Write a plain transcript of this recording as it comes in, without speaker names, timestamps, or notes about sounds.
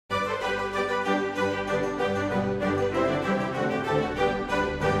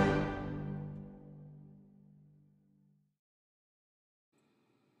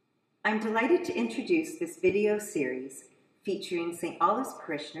I'm delighted to introduce this video series featuring St. Olave's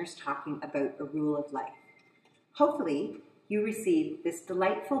parishioners talking about a rule of life. Hopefully, you received this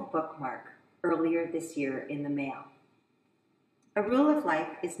delightful bookmark earlier this year in the mail. A rule of life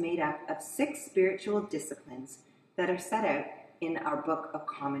is made up of 6 spiritual disciplines that are set out in our Book of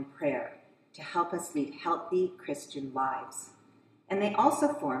Common Prayer to help us lead healthy Christian lives. And they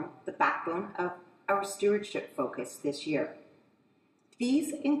also form the backbone of our stewardship focus this year.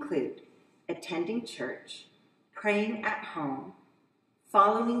 These include attending church, praying at home,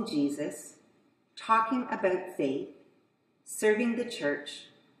 following Jesus, talking about faith, serving the church,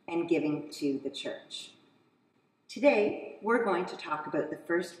 and giving to the church. Today, we're going to talk about the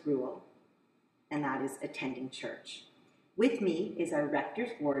first rule, and that is attending church. With me is our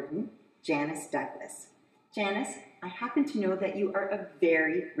rector's warden, Janice Douglas. Janice, I happen to know that you are a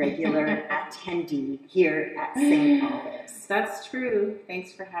very regular attendee here at St. Olave's. That's true.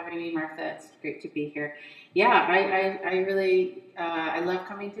 Thanks for having me, Martha. It's great to be here. Yeah, I really, I love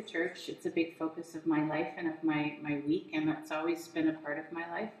coming to church. It's a big focus of my life and of my week, and that's always been a part of my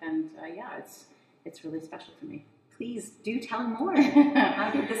life. And yeah, it's really special to me. Please do tell more. How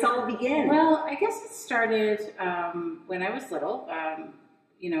did this all begin? Well, I guess it started when I was little.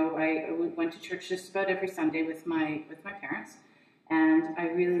 I went to church just about every Sunday with my parents, and I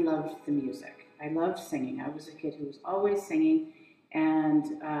really loved the music. I loved singing. I was a kid who was always singing,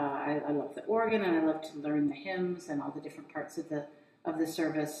 and I loved the organ, and I loved to learn the hymns and all the different parts of the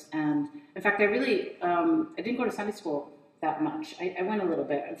service. And in fact, I really I didn't go to Sunday school that much. I went a little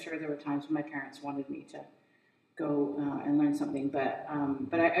bit. I'm sure there were times when my parents wanted me to go and learn something, but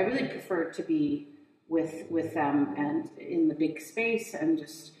I really preferred to be with them and in the big space and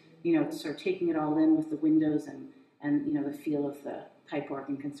just, sort of taking it all in with the windows and the feel of the pipe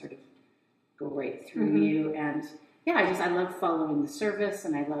organ can sort of go right through you. And yeah, I loved following the service,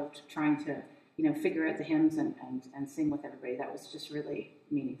 and I loved trying to, figure out the hymns and sing with everybody. That was just really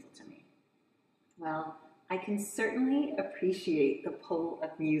meaningful to me. Well, I can certainly appreciate the pull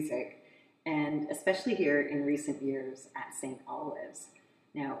of music, and especially here in recent years at St. Olave's.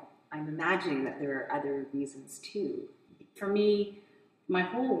 Now, I'm imagining that there are other reasons too. For me, my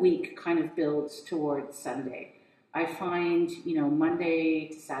whole week kind of builds towards Sunday. I find, Monday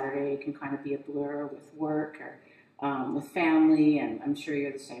to Saturday can kind of be a blur with work or with family, and I'm sure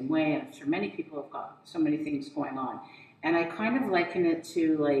you're the same way, and I'm sure many people have got so many things going on. And I kind of liken it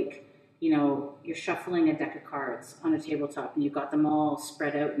to you're shuffling a deck of cards on a tabletop, and you've got them all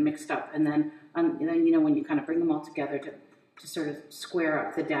spread out and mixed up, and then when you kind of bring them all together to sort of square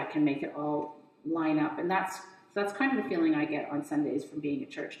up the deck and make it all line up. And that's kind of the feeling I get on Sundays from being at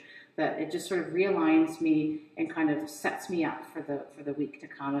church, that it just sort of realigns me and kind of sets me up for the week to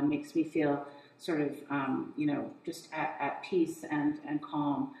come and makes me feel sort of, just at peace and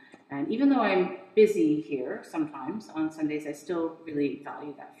calm. And even though I'm busy here sometimes on Sundays, I still really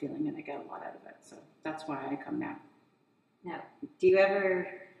value that feeling, and I get a lot out of it. So that's why I come now. Now, do you ever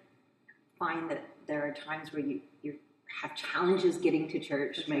find that there are times where you have challenges getting to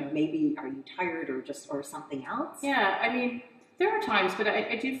church? Sure. Maybe are you tired or something else? Yeah, I mean, there are times, but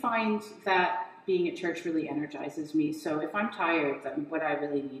I do find that being at church really energizes me. So if I'm tired, then what I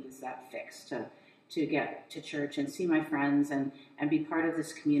really need is that fix to get to church and see my friends and be part of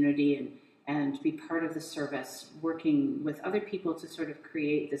this community and be part of the service, working with other people to sort of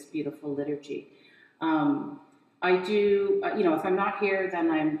create this beautiful liturgy. I do, if I'm not here,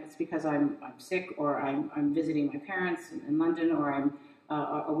 then it's because I'm sick, or I'm visiting my parents in London, or I'm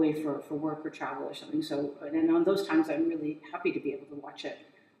away for work or travel or something. So, and on those times, I'm really happy to be able to watch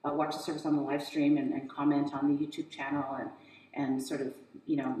the service on the live stream and comment on the YouTube channel and sort of,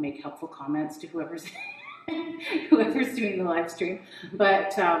 make helpful comments to whoever's doing the live stream.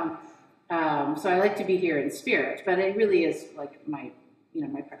 But so I like to be here in spirit, but it really is like my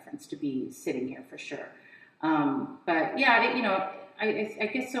preference to be sitting here for sure. But yeah, I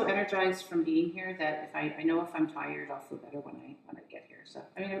get so energized from being here that I know if I'm tired, I'll feel better when I get here. So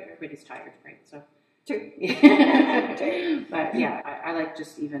I mean, everybody's tired, right? So true. But yeah, I like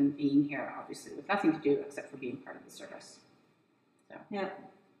just even being here, obviously, with nothing to do except for being part of the service. So now,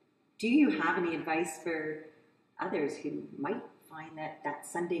 do you have any advice for others who might find that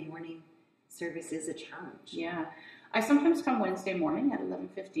Sunday morning service is a challenge? Yeah, I sometimes come Wednesday morning at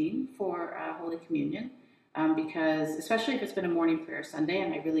 11:15 for Holy Communion. Because especially if it's been a morning prayer Sunday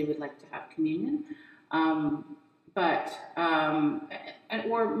and I really would like to have communion, or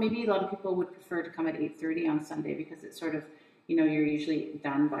maybe a lot of people would prefer to come at 8:30 on Sunday because it's sort of, you're usually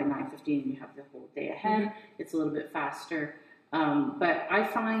done by 9:15 and you have the whole day ahead. It's a little bit faster. But I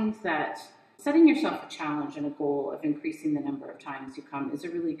find that setting yourself a challenge and a goal of increasing the number of times you come is a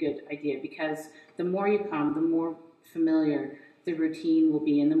really good idea, because the more you come, the more familiar the routine will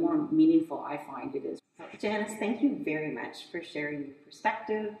be and the more meaningful I find it is. Janice, thank you very much for sharing your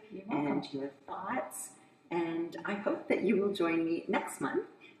perspective and your thoughts. And I hope that you will join me next month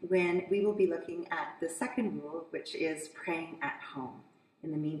when we will be looking at the second rule, which is praying at home.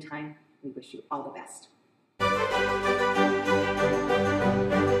 In the meantime, we wish you all the best.